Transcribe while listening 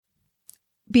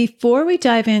Before we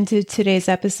dive into today's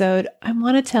episode, I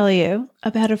want to tell you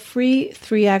about a free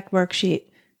 3-act worksheet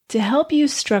to help you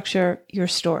structure your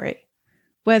story.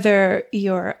 Whether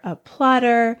you're a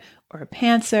plotter or a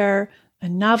pantser, a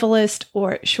novelist,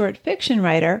 or short fiction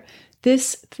writer,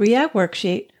 this 3-act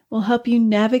worksheet will help you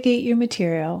navigate your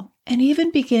material and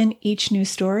even begin each new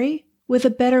story with a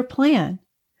better plan.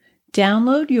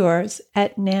 Download yours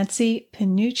at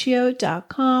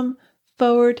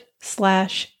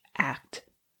nancypanuccio.com/act.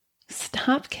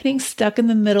 Stop getting stuck in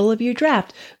the middle of your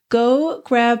draft. Go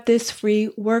grab this free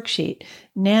worksheet,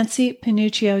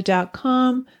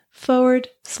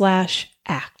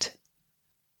 nancypanuccio.com/act.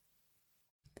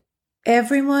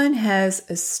 Everyone has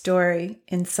a story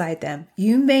inside them.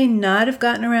 You may not have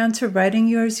gotten around to writing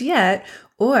yours yet,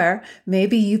 or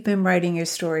maybe you've been writing your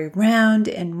story round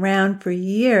and round for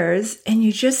years, and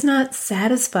you're just not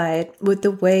satisfied with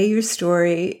the way your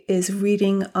story is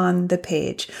reading on the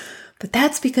page. But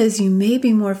that's because you may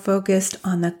be more focused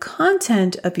on the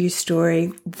content of your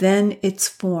story than its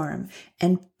form,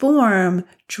 and form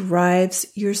drives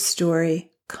your story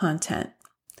content.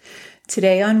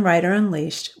 Today on Writer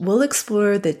Unleashed, we'll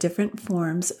explore the different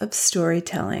forms of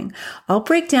storytelling. I'll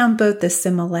break down both the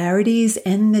similarities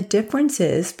and the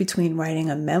differences between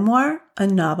writing a memoir, a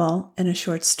novel, and a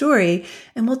short story,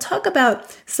 and we'll talk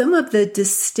about some of the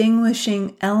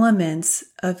distinguishing elements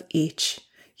of each.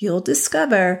 You'll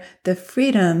discover the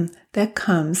freedom that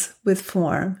comes with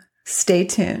form. Stay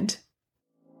tuned.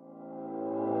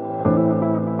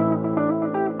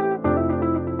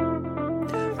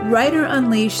 Writer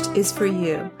Unleashed is for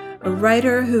you, a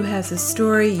writer who has a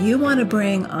story you want to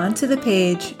bring onto the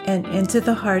page and into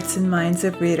the hearts and minds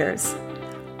of readers.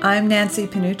 I'm Nancy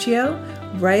Panuccio,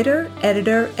 writer,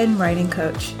 editor, and writing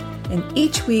coach. And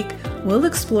each week, we'll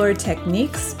explore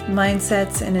techniques,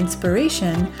 mindsets, and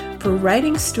inspiration for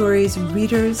writing stories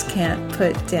readers can't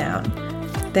put down.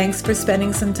 Thanks for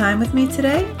spending some time with me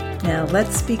today. Now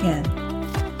let's begin.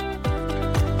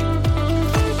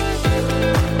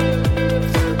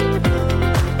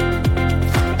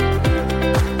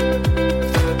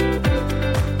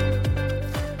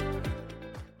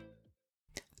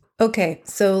 Okay,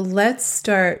 so let's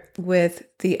start with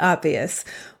the obvious.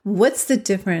 What's the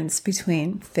difference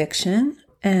between fiction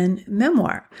and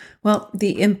memoir? Well,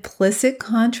 the implicit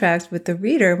contract with the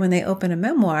reader when they open a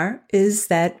memoir is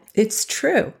that it's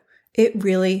true. It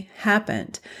really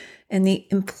happened. And the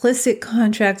implicit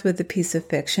contract with a piece of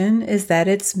fiction is that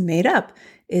it's made up.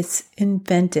 It's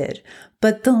invented.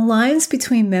 But the lines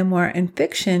between memoir and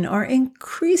fiction are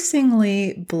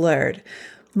increasingly blurred.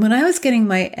 When I was getting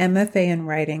my MFA in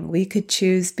writing, we could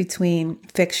choose between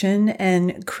fiction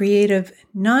and creative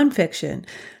nonfiction.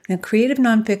 Now, creative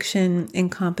nonfiction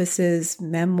encompasses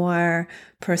memoir,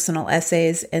 personal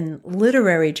essays, and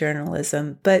literary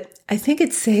journalism, but I think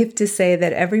it's safe to say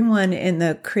that everyone in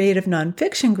the creative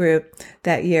nonfiction group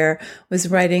that year was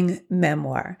writing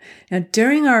memoir. Now,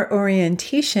 during our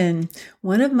orientation,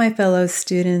 one of my fellow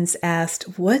students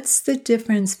asked, "What's the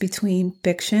difference between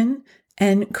fiction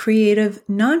and creative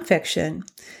nonfiction?"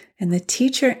 And the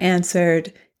teacher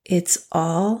answered, "It's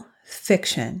all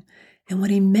fiction." And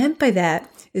what he meant by that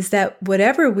is that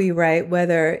whatever we write,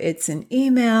 whether it's an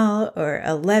email or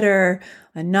a letter,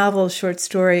 a novel, short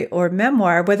story, or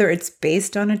memoir, whether it's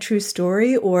based on a true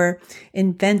story or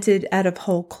invented out of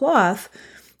whole cloth,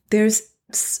 there's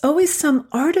always some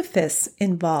artifice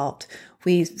involved.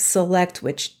 We select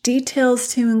which details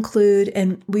to include,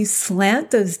 and we slant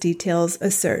those details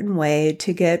a certain way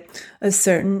to get a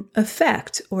certain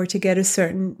effect or to get a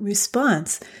certain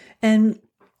response. And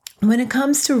when it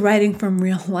comes to writing from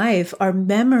real life, our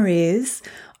memories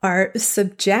are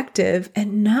subjective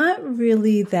and not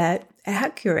really that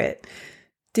accurate.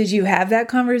 Did you have that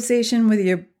conversation with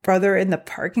your brother in the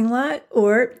parking lot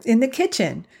or in the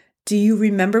kitchen? Do you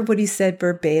remember what he said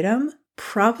verbatim?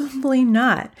 Probably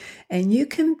not. And you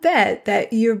can bet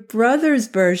that your brother's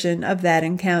version of that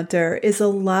encounter is a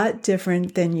lot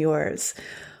different than yours.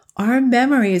 Our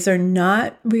memories are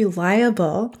not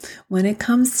reliable when it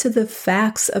comes to the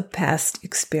facts of past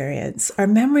experience. Our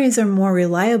memories are more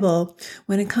reliable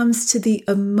when it comes to the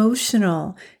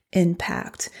emotional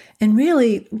impact. And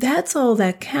really, that's all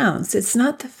that counts. It's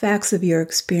not the facts of your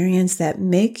experience that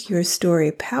make your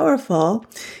story powerful.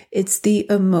 It's the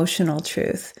emotional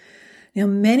truth. Now,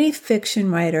 many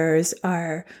fiction writers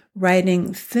are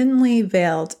writing thinly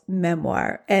veiled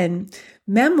memoir, and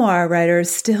memoir writers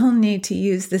still need to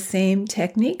use the same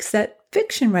techniques that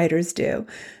fiction writers do.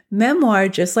 Memoir,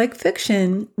 just like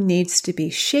fiction, needs to be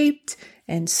shaped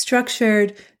and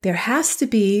structured. There has to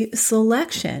be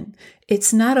selection.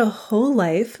 It's not a whole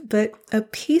life, but a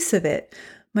piece of it.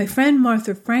 My friend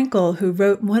Martha Frankel, who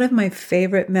wrote one of my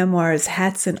favorite memoirs,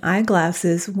 Hats and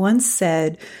Eyeglasses, once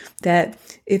said that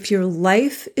if your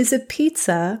life is a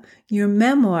pizza, your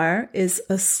memoir is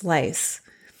a slice.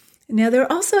 Now,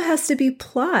 there also has to be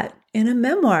plot in a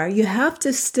memoir. You have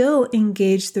to still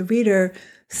engage the reader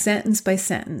sentence by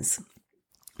sentence,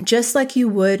 just like you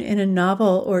would in a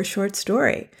novel or a short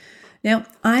story. Now,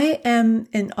 I am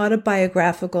an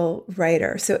autobiographical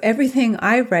writer, so everything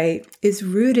I write is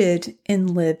rooted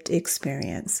in lived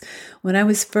experience. When I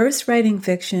was first writing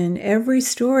fiction, every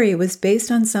story was based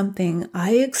on something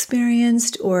I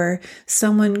experienced or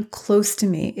someone close to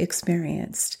me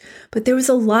experienced. But there was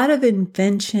a lot of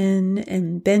invention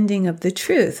and bending of the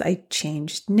truth. I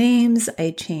changed names,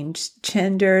 I changed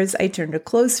genders, I turned a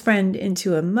close friend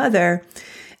into a mother,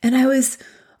 and I was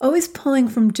always pulling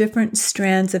from different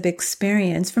strands of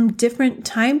experience, from different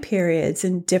time periods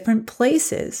and different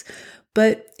places.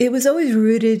 But it was always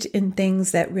rooted in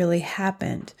things that really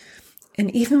happened.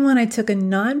 And even when I took a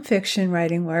nonfiction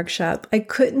writing workshop, I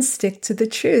couldn't stick to the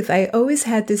truth. I always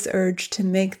had this urge to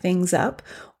make things up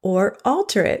or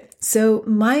alter it. So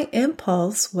my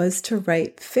impulse was to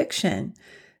write fiction.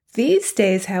 These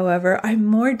days, however, I'm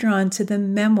more drawn to the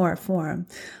memoir form.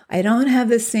 I don't have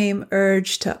the same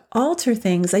urge to alter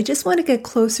things. I just want to get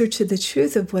closer to the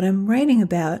truth of what I'm writing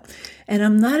about. And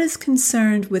I'm not as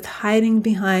concerned with hiding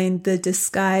behind the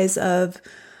disguise of,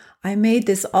 I made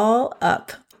this all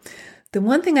up. The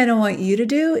one thing I don't want you to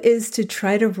do is to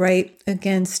try to write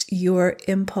against your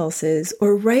impulses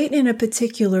or write in a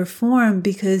particular form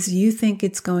because you think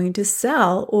it's going to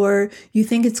sell or you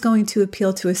think it's going to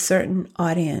appeal to a certain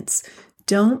audience.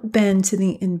 Don't bend to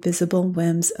the invisible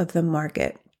whims of the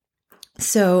market.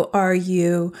 So are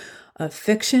you a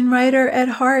fiction writer at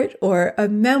heart or a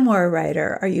memoir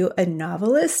writer? Are you a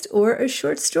novelist or a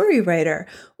short story writer?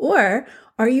 Or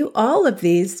are you all of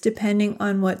these depending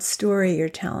on what story you're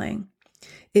telling?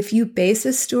 If you base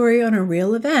a story on a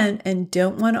real event and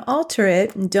don't want to alter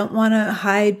it and don't want to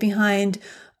hide behind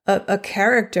a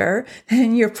character,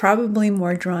 then you're probably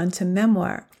more drawn to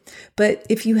memoir. But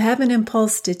if you have an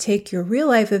impulse to take your real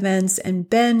life events and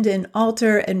bend and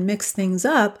alter and mix things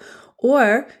up,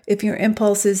 or if your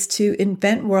impulse is to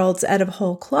invent worlds out of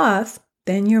whole cloth,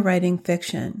 then you're writing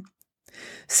fiction.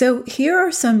 So here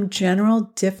are some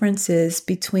general differences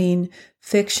between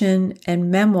fiction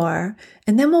and memoir,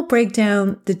 and then we'll break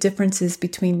down the differences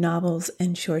between novels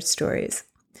and short stories.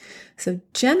 So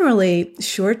generally,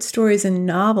 short stories and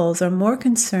novels are more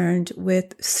concerned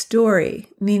with story,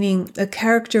 meaning a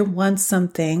character wants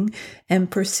something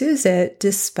and pursues it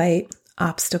despite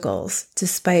obstacles,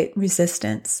 despite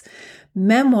resistance.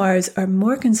 Memoirs are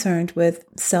more concerned with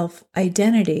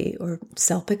self-identity or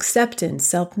self-acceptance,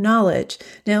 self-knowledge.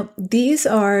 Now, these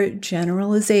are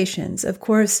generalizations. Of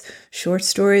course, short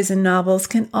stories and novels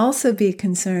can also be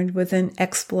concerned with an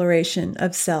exploration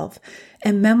of self.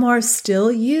 And memoir still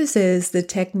uses the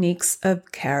techniques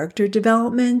of character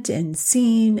development and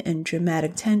scene and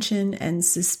dramatic tension and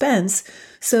suspense.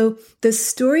 So the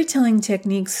storytelling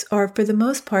techniques are, for the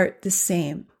most part, the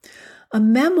same. A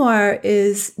memoir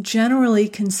is generally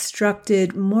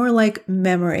constructed more like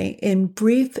memory in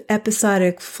brief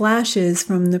episodic flashes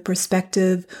from the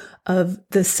perspective of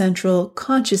the central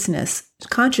consciousness,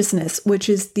 which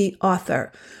is the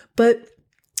author. But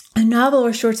a novel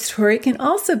or short story can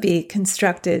also be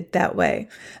constructed that way.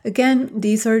 Again,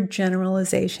 these are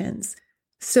generalizations.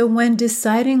 So when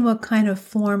deciding what kind of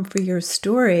form for your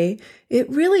story, it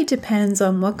really depends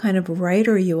on what kind of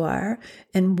writer you are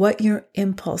and what your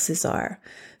impulses are.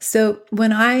 So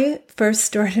when I first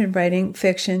started writing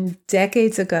fiction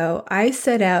decades ago, I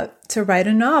set out to write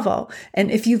a novel. And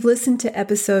if you've listened to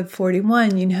episode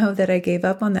 41, you know that I gave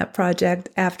up on that project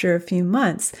after a few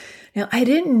months. Now, I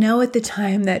didn't know at the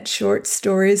time that short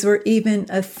stories were even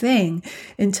a thing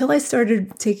until I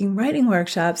started taking writing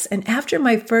workshops. And after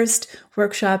my first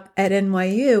workshop at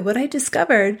NYU, what I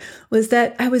discovered was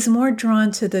that I was more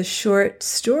drawn to the short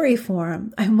story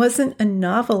form. I wasn't a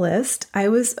novelist. I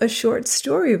was a short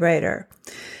story writer.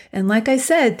 And like I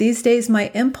said, these days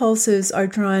my impulses are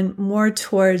drawn more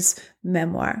towards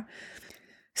memoir.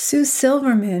 Sue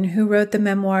Silverman, who wrote the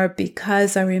memoir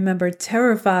Because I Remember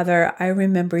Terror Father, I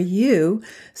Remember You,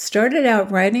 started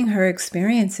out writing her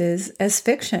experiences as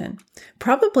fiction,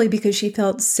 probably because she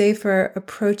felt safer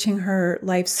approaching her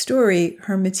life story,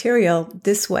 her material,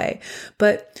 this way.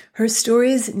 But her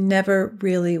stories never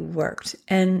really worked.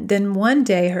 And then one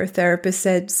day her therapist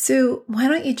said, Sue, why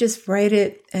don't you just write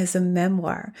it as a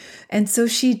memoir? And so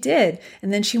she did.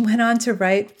 And then she went on to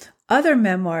write other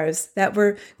memoirs that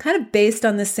were kind of based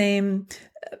on the same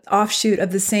offshoot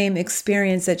of the same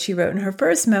experience that she wrote in her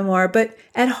first memoir. But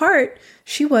at heart,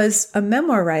 She was a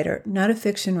memoir writer, not a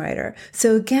fiction writer.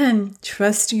 So again,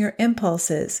 trust your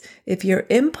impulses. If your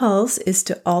impulse is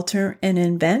to alter and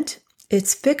invent,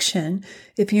 it's fiction.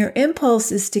 If your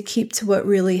impulse is to keep to what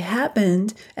really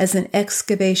happened as an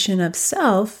excavation of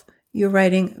self, you're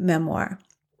writing memoir.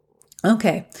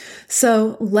 Okay,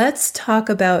 so let's talk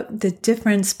about the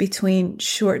difference between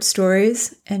short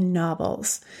stories and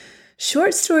novels.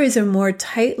 Short stories are more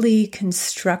tightly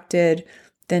constructed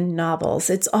than novels.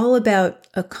 It's all about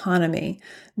economy.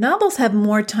 Novels have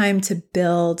more time to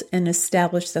build and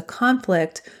establish the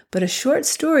conflict, but a short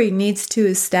story needs to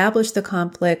establish the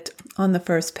conflict on the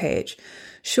first page.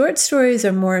 Short stories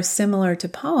are more similar to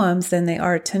poems than they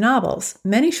are to novels.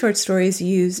 Many short stories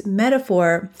use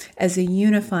metaphor as a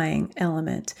unifying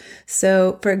element.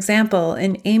 So, for example,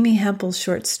 in Amy Hempel's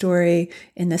short story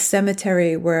In the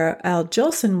Cemetery Where Al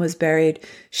Jolson Was Buried,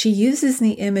 she uses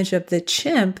the image of the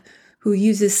chimp who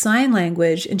uses sign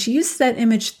language, and she uses that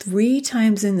image 3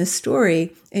 times in the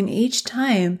story, and each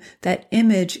time that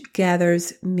image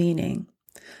gathers meaning.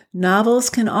 Novels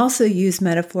can also use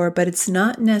metaphor, but it's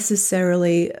not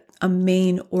necessarily a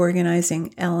main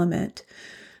organizing element.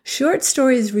 Short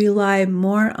stories rely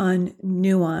more on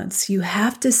nuance. You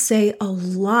have to say a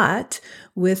lot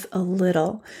with a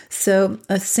little. So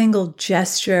a single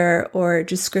gesture or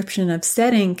description of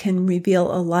setting can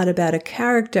reveal a lot about a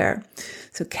character.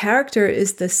 So character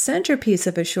is the centerpiece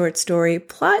of a short story.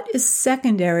 Plot is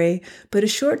secondary, but a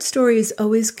short story is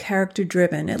always character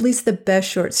driven. At least the best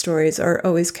short stories are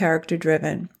always character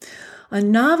driven. A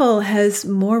novel has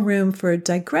more room for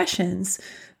digressions,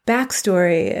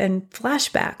 backstory, and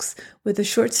flashbacks. With a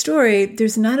short story,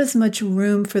 there's not as much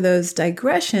room for those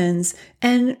digressions,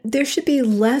 and there should be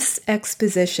less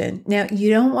exposition. Now, you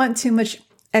don't want too much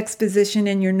exposition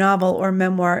in your novel or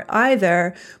memoir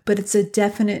either, but it's a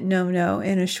definite no-no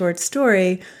in a short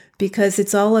story because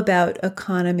it's all about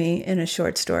economy in a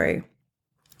short story.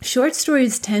 Short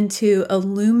stories tend to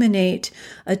illuminate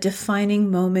a defining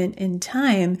moment in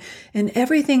time, and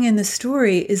everything in the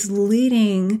story is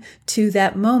leading to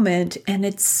that moment, and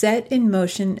it's set in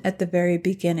motion at the very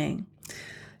beginning.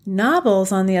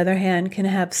 Novels, on the other hand, can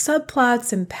have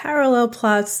subplots and parallel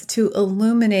plots to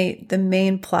illuminate the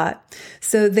main plot.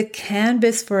 So the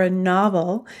canvas for a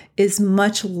novel is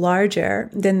much larger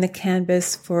than the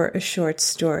canvas for a short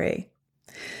story.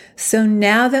 So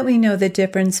now that we know the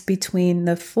difference between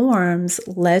the forms,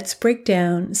 let's break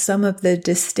down some of the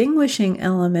distinguishing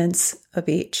elements of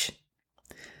each.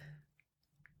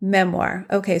 Memoir.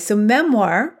 Okay, so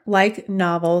memoir, like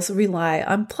novels, rely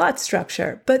on plot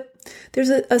structure, but there's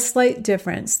a slight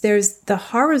difference. There's the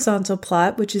horizontal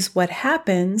plot, which is what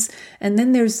happens, and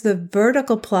then there's the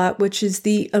vertical plot, which is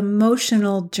the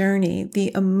emotional journey,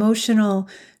 the emotional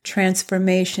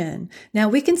transformation. Now,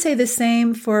 we can say the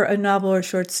same for a novel or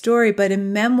short story, but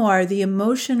in memoir, the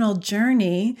emotional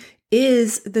journey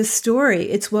is the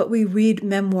story. It's what we read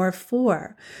memoir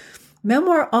for.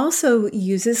 Memoir also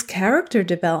uses character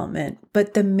development,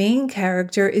 but the main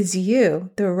character is you,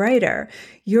 the writer.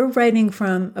 You're writing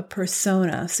from a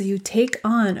persona, so you take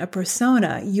on a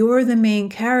persona. You're the main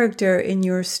character in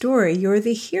your story. You're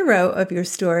the hero of your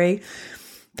story,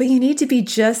 but you need to be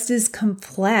just as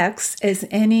complex as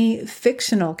any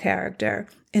fictional character.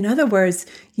 In other words,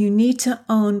 you need to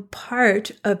own part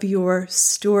of your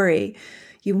story.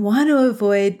 You want to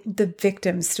avoid the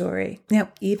victim story. Now,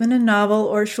 even a novel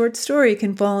or short story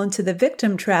can fall into the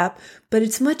victim trap, but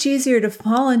it's much easier to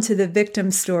fall into the victim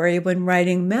story when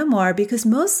writing memoir because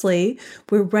mostly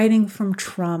we're writing from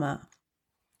trauma.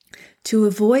 To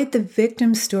avoid the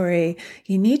victim story,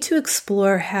 you need to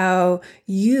explore how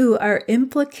you are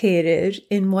implicated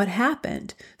in what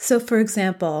happened. So, for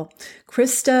example,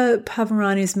 Krista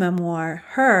Pavarani's memoir,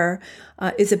 Her,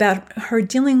 is about her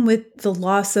dealing with the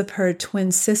loss of her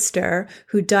twin sister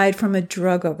who died from a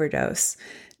drug overdose.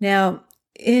 Now,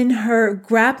 in her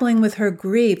grappling with her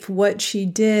grief, what she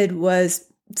did was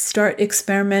start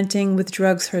experimenting with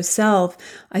drugs herself,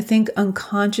 I think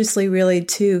unconsciously really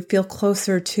to feel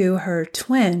closer to her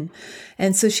twin.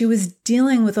 And so she was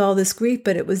dealing with all this grief,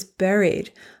 but it was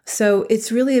buried. So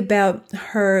it's really about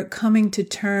her coming to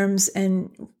terms and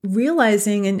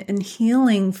realizing and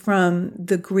healing from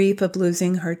the grief of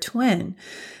losing her twin.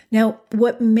 Now,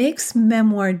 what makes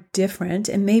memoir different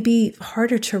and maybe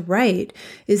harder to write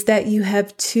is that you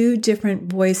have 2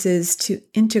 different voices to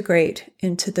integrate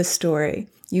into the story.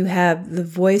 You have the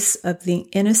voice of the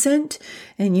innocent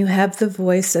and you have the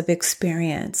voice of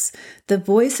experience. The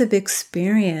voice of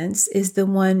experience is the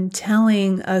one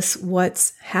telling us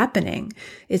what's happening.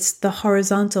 It's the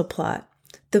horizontal plot.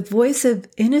 The voice of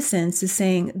innocence is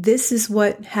saying, this is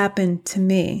what happened to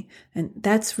me. And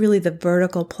that's really the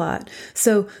vertical plot.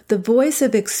 So the voice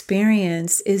of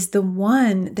experience is the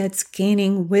one that's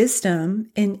gaining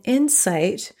wisdom and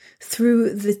insight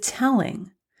through the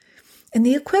telling. And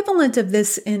the equivalent of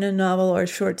this in a novel or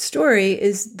short story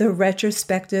is the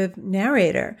retrospective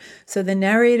narrator. So the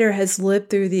narrator has lived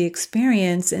through the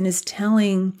experience and is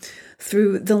telling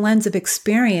through the lens of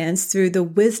experience, through the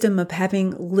wisdom of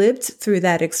having lived through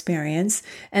that experience,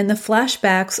 and the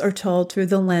flashbacks are told through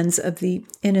the lens of the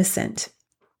innocent.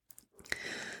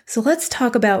 So let's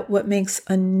talk about what makes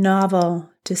a novel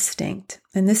distinct.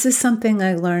 And this is something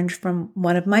I learned from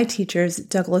one of my teachers,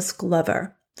 Douglas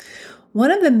Glover. One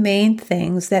of the main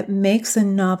things that makes a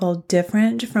novel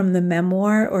different from the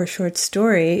memoir or short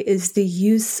story is the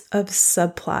use of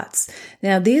subplots.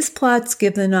 Now, these plots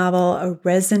give the novel a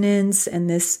resonance and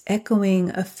this echoing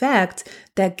effect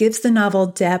that gives the novel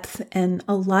depth and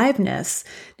aliveness.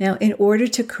 Now, in order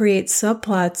to create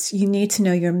subplots, you need to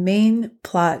know your main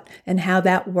plot and how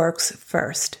that works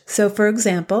first. So, for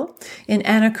example, in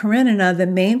Anna Karenina, the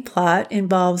main plot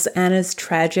involves Anna's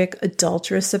tragic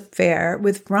adulterous affair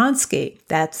with Vronsky.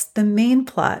 That's the main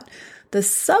plot. The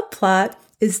subplot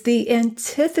is the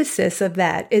antithesis of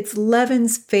that. It's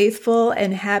Levin's faithful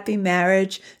and happy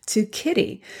marriage to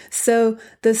Kitty. So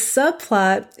the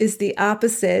subplot is the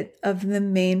opposite of the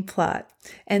main plot.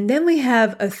 And then we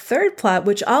have a third plot,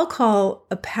 which I'll call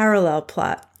a parallel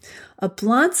plot.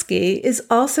 Oblonsky is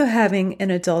also having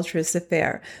an adulterous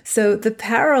affair. So the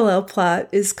parallel plot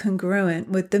is congruent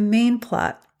with the main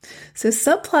plot. So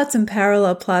subplots and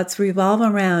parallel plots revolve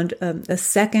around a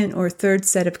second or third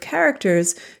set of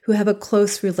characters who have a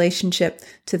close relationship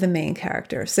to the main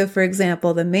character. So, for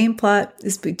example, the main plot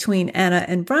is between Anna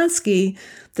and Vronsky.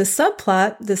 The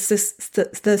subplot,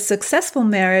 the successful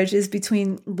marriage, is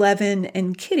between Levin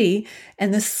and Kitty,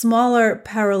 and the smaller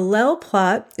parallel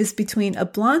plot is between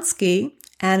Oblonsky,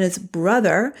 Anna's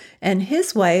brother, and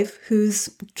his wife, who's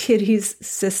Kitty's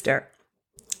sister.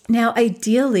 Now,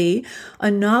 ideally,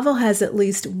 a novel has at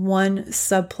least one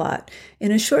subplot.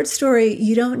 In a short story,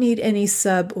 you don't need any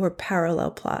sub or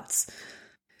parallel plots.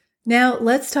 Now,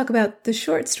 let's talk about the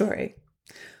short story.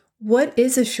 What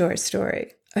is a short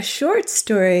story? A short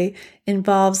story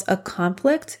involves a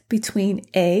conflict between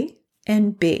A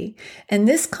and B. And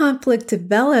this conflict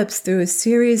develops through a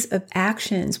series of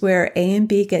actions where A and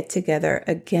B get together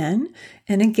again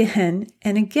and again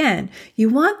and again. You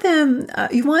want A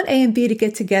and B to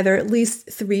get together at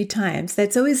least 3 times.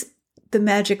 That's always the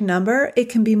magic number. It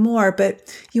can be more,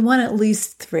 but you want at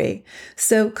least 3.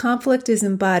 So conflict is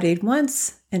embodied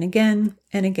once and again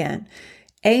and again.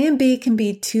 A and B can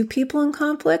be 2 people in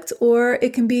conflict, or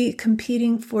it can be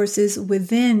competing forces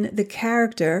within the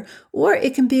character, or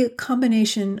it can be a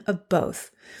combination of both.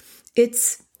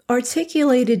 It's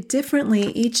articulated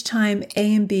differently each time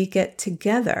A and B get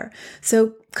together.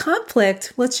 So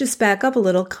conflict, let's just back up a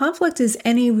little. Conflict is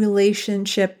any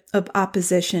relationship of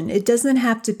opposition. It doesn't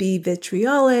have to be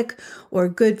vitriolic or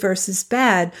good versus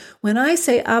bad. When I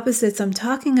say opposites, I'm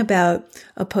talking about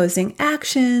opposing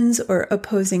actions or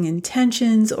opposing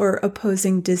intentions or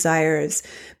opposing desires.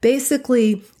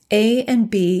 Basically, A and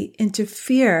B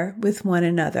interfere with one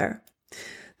another.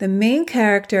 The main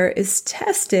character is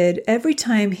tested every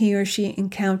time he or she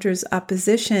encounters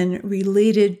opposition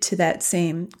related to that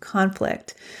same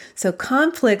conflict. So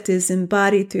conflict is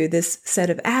embodied through this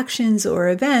set of actions or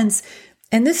events,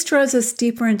 and this draws us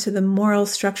deeper into the moral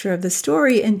structure of the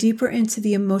story and deeper into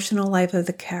the emotional life of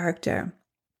the character.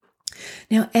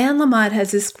 Now, Anne Lamott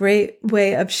has this great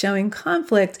way of showing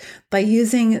conflict by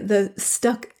using the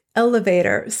stuck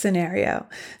elevator scenario.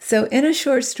 So in a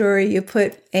short story, you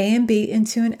put A and B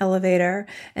into an elevator,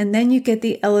 and then you get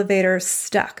the elevator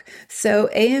stuck. So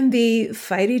A and B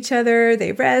fight each other,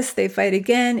 they rest, they fight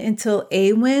again until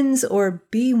A wins or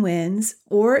B wins,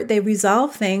 or they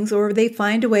resolve things, or they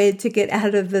find a way to get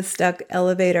out of the stuck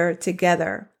elevator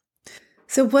together.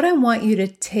 So what I want you to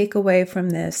take away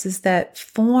from this is that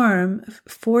form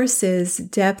forces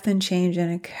depth and change in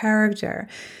a character.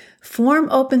 Form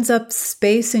opens up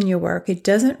space in your work. It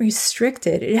doesn't restrict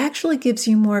it. It actually gives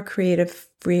you more creative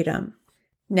freedom.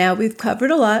 Now we've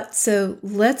covered a lot, so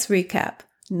let's recap.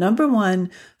 Number 1,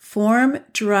 form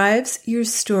drives your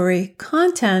story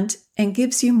content and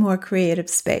gives you more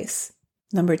creative space.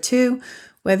 Number 2,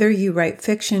 whether you write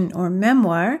fiction or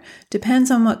memoir depends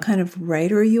on what kind of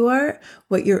writer you are,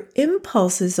 what your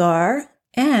impulses are,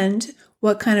 and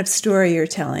what kind of story you're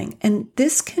telling. And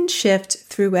this can shift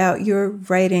throughout your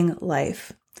writing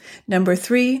life. Number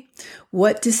 3,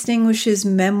 what distinguishes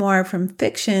memoir from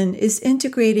fiction is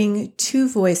integrating two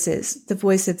voices, the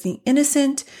voice of the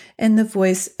innocent and the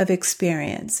voice of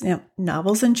experience. Now,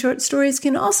 novels and short stories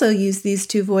can also use these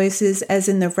two voices as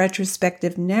in the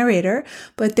retrospective narrator,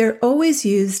 but they're always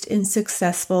used in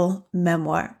successful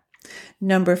memoir.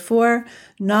 Number 4,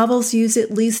 novels use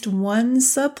at least one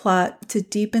subplot to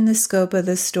deepen the scope of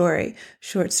the story.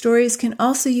 Short stories can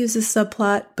also use a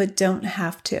subplot, but don't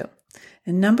have to.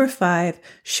 And number 5,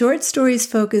 short stories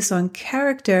focus on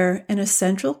character and a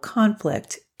central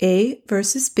conflict, A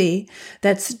versus B,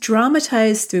 that's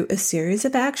dramatized through a series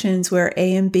of actions where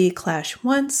A and B clash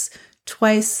once,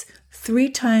 twice, 3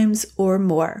 times, or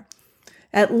more.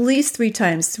 At least 3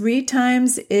 times. 3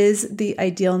 times is the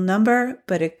ideal number,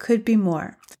 but it could be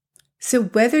more. So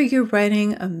whether you're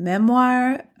writing a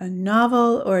memoir, a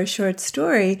novel, or a short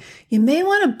story, you may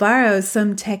want to borrow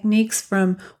some techniques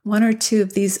from one or two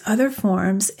of these other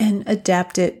forms and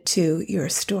adapt it to your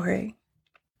story.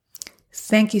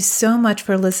 Thank you so much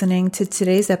for listening to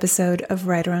today's episode of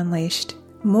Writer Unleashed.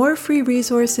 More free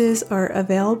resources are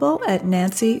available at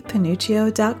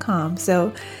nancypanuccio.com,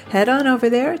 so head on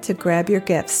over there to grab your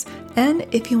gifts. And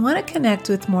if you want to connect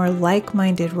with more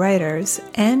like-minded writers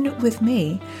and with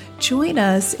me, join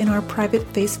us in our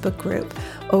private Facebook group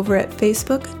over at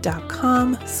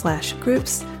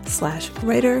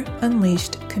facebook.com/groups/Writer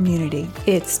Unleashed Community.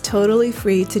 It's totally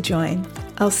free to join.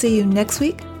 I'll see you next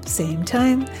week, same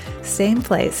time, same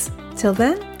place. Till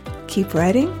then, keep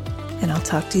writing, and I'll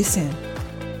talk to you soon.